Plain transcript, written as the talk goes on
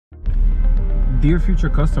Dear future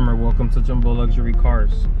customer, welcome to Jumbo Luxury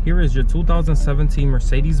Cars. Here is your 2017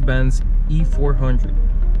 Mercedes-Benz E400,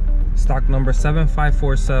 stock number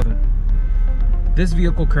 7547. This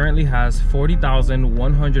vehicle currently has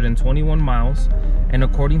 40,121 miles and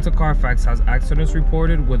according to Carfax has accidents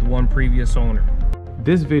reported with one previous owner.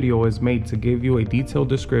 This video is made to give you a detailed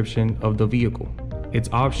description of the vehicle, its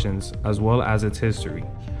options, as well as its history.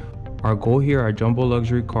 Our goal here at Jumbo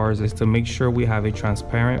Luxury Cars is to make sure we have a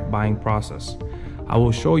transparent buying process. I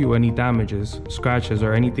will show you any damages, scratches,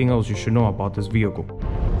 or anything else you should know about this vehicle.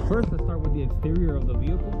 First, let's start with the exterior of the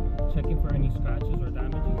vehicle, checking for any scratches or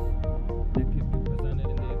damages that could be presented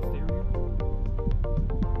in the exterior.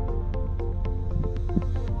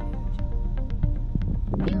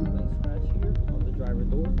 One scratch here on the driver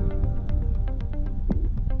door.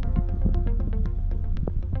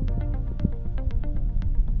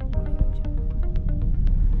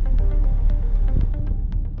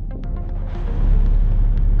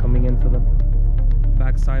 Into the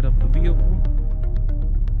back side of the vehicle,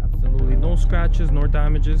 absolutely no scratches nor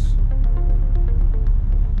damages.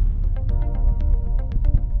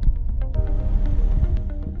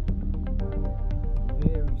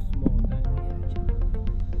 Very small dent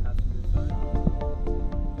passenger side.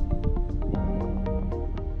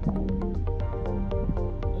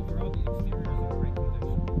 Overall, the exterior is in great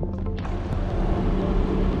condition.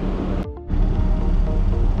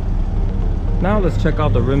 Now let's check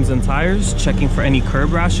out the rims and tires, checking for any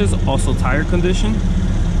curb rashes, also tire condition.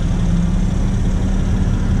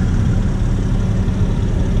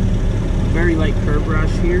 Very light curb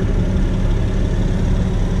rash here.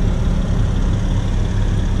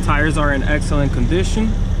 Tires are in excellent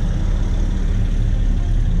condition.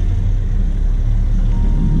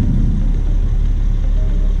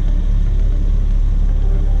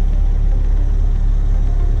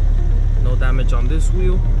 No damage on this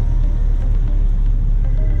wheel.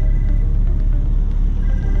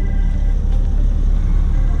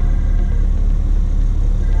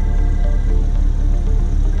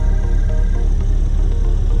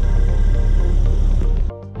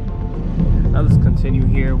 Continue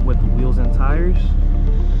here with the wheels and tires.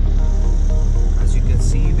 As you can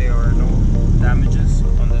see, there are no damages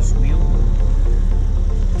on this wheel.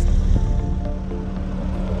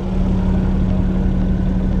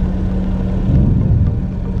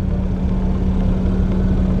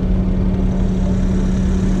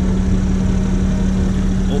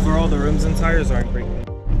 Overall, the rims and tires are in great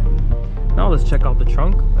condition. Now let's check out the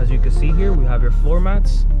trunk. As you can see here, we have your floor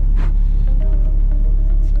mats,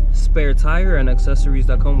 spare tire, and accessories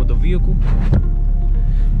that come with the vehicle.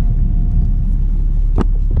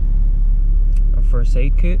 A first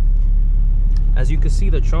aid kit. As you can see,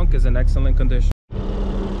 the trunk is in excellent condition.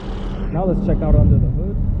 Now let's check out under the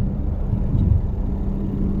hood.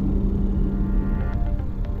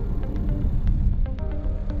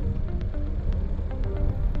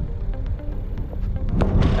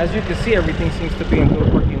 As you can see, everything seems to be in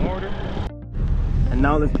good working order. And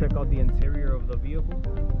now let's check out the interior of the vehicle.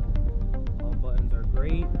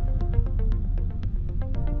 Great.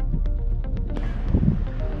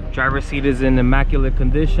 Driver's seat is in immaculate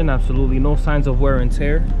condition, absolutely no signs of wear and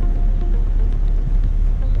tear.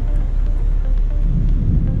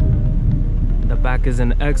 The back is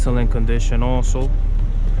in excellent condition also.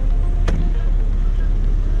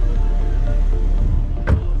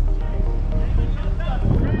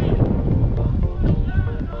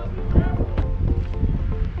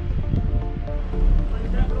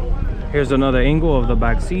 Here's another angle of the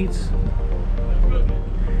back seats.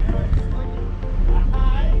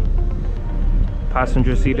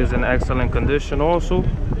 Passenger seat is in excellent condition also.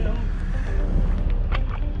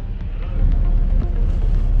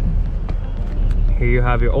 Here you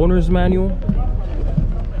have your owner's manual.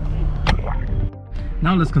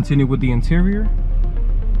 Now let's continue with the interior.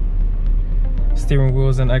 Steering wheel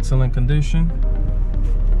is in excellent condition.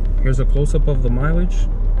 Here's a close-up of the mileage.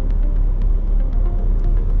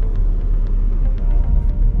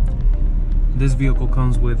 This vehicle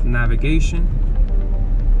comes with navigation,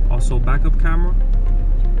 also backup camera.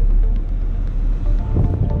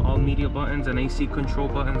 All media buttons and AC control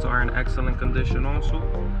buttons are in excellent condition also.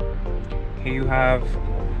 Here you have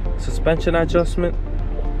suspension adjustment,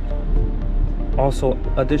 also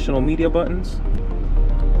additional media buttons.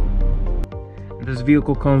 This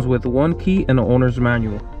vehicle comes with one key and an owner's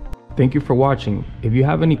manual. Thank you for watching. If you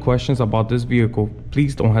have any questions about this vehicle,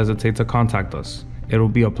 please don't hesitate to contact us. It will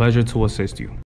be a pleasure to assist you.